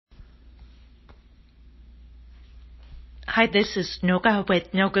Hi, this is Noga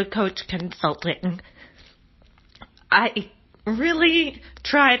with Noga Coach Consulting. I really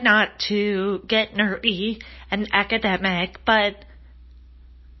try not to get nerdy and academic, but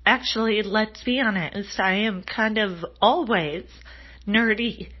actually, let's be honest, I am kind of always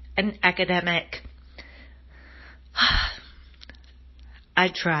nerdy and academic. I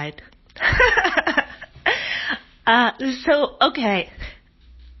tried. Okay.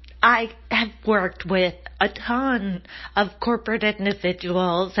 I have worked with a ton of corporate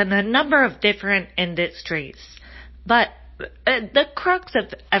individuals in a number of different industries. But the crux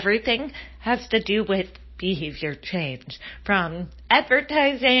of everything has to do with behavior change. From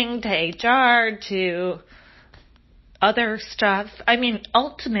advertising to HR to other stuff. I mean,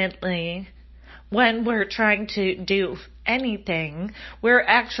 ultimately, when we're trying to do anything, we're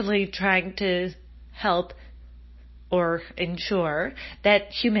actually trying to help or ensure that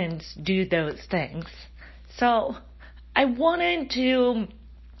humans do those things. So I wanted to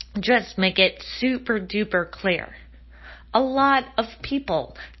just make it super duper clear. A lot of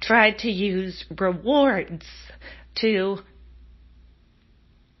people try to use rewards to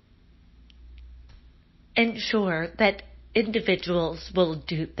ensure that individuals will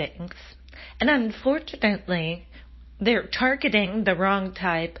do things. And unfortunately, they're targeting the wrong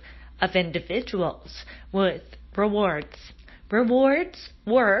type of individuals with rewards. Rewards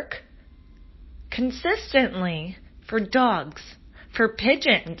work consistently for dogs, for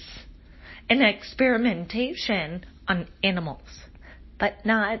pigeons, and experimentation on animals, but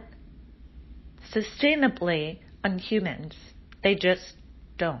not sustainably on humans. They just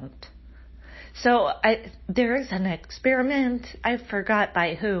don't. So there is an experiment, I forgot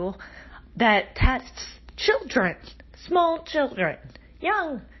by who, that tests children, small children,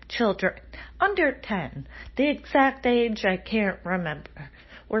 young children, under 10. The exact age I can't remember,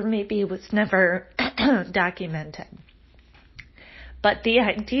 or maybe it was never documented. But the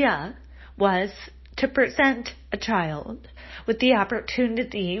idea was to present a child with the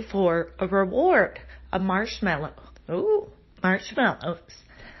opportunity for a reward, a marshmallow. Ooh, marshmallows.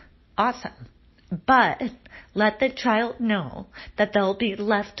 Awesome. But let the child know that they'll be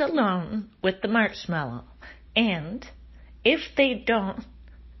left alone with the marshmallow. And if they don't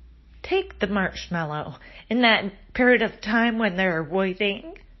take the marshmallow in that period of time when they're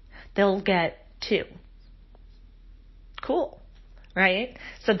waiting, they'll get 2. Cool, right?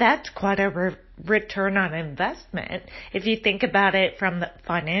 So that's quite a return on investment if you think about it from the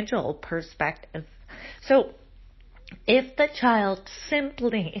financial perspective. So if the child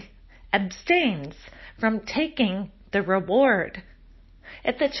simply abstains from taking the reward,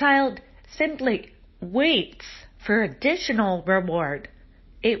 if the child simply waits for additional reward,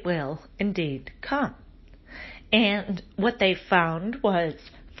 it will indeed come. And what they found was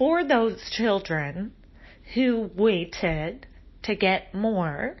for those children who waited to get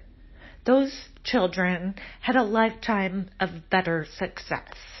more, those children had a lifetime of better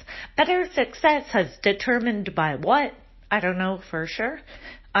success. Better success is determined by what? I don't know for sure.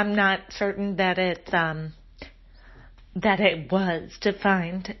 I'm not certain that it was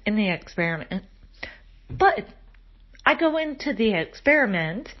defined in the experiment. But I go into the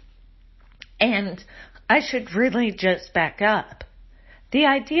experiment, and I should really just back up. The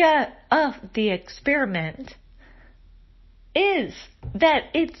idea of the experiment is that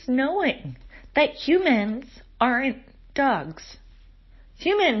it's knowing that humans aren't dogs.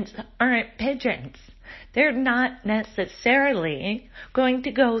 Humans aren't pigeons. They're not necessarily going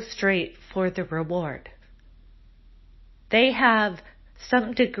to go straight for the reward. They have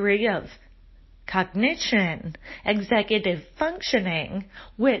some degree of cognition, executive functioning,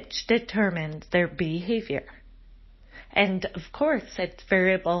 which determines their behavior. And of course, it's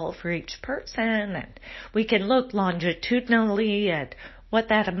variable for each person, and we can look longitudinally at what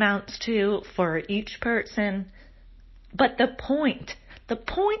that amounts to for each person. But the point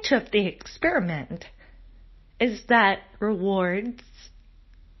of the experiment is that rewards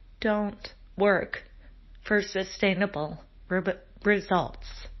don't work for sustainable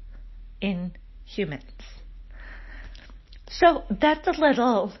results in humans. So that's a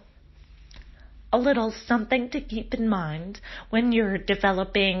little something to keep in mind when you're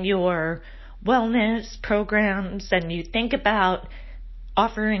developing your wellness programs and you think about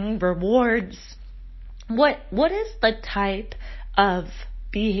offering rewards. What is the type of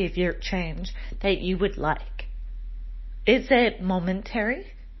behavior change that you would like? Is it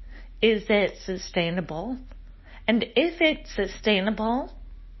momentary? Is it sustainable? And if it's sustainable,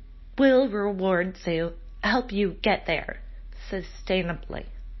 will rewards help you get there sustainably?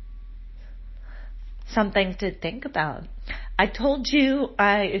 Something to think about. I told you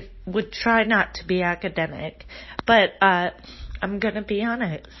I would try not to be academic, but I'm going to be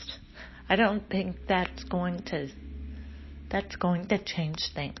honest. I don't think that's going to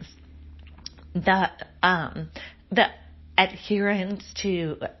change things. The adherence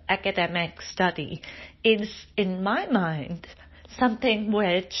to academic study is, in my mind, something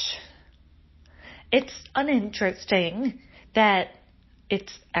which it's uninteresting that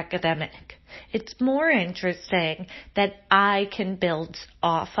it's academic. It's more interesting that I can build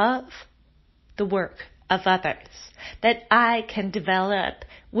off of the work of others, that I can develop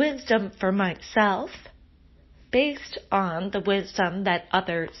wisdom for myself based on the wisdom that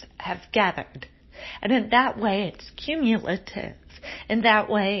others have gathered. And in that way, it's cumulative. In that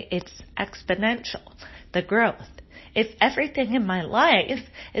way, it's exponential, the growth. If everything in my life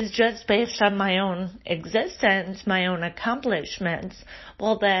is just based on my own existence, my own accomplishments,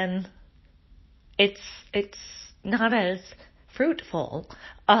 well then it's not as fruitful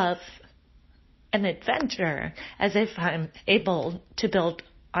of an adventure as if I'm able to build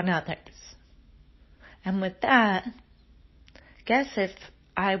on others. And with that, guess if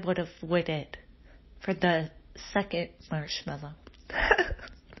I would have waited for the second marshmallow.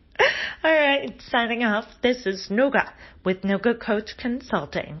 All right, signing off. This is Noga with Noga Coach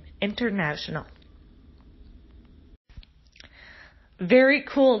Consulting International. Very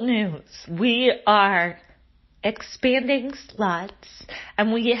cool news. We are expanding slots,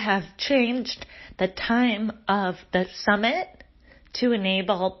 and we have changed the time of the summit to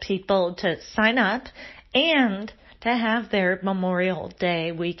enable people to sign up and to have their Memorial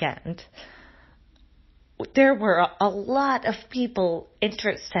Day weekend. There were a lot of people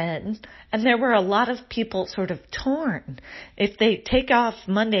interested, and there were a lot of people sort of torn. If they take off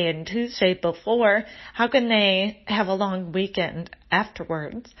Monday and Tuesday before, how can they have a long weekend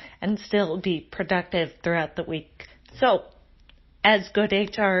afterwards and still be productive throughout the week? So, as good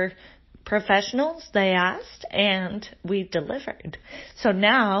HR professionals, they asked, and we delivered. So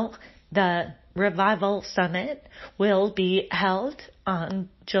now the Revival Summit will be held on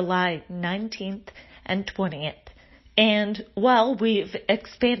July 19th and 20th. And while we've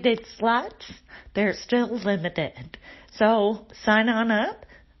expanded slots, they're still limited. So sign on up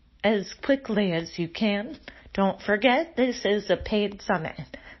as quickly as you can. Don't forget, this is a paid summit.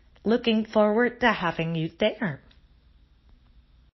 Looking forward to having you there.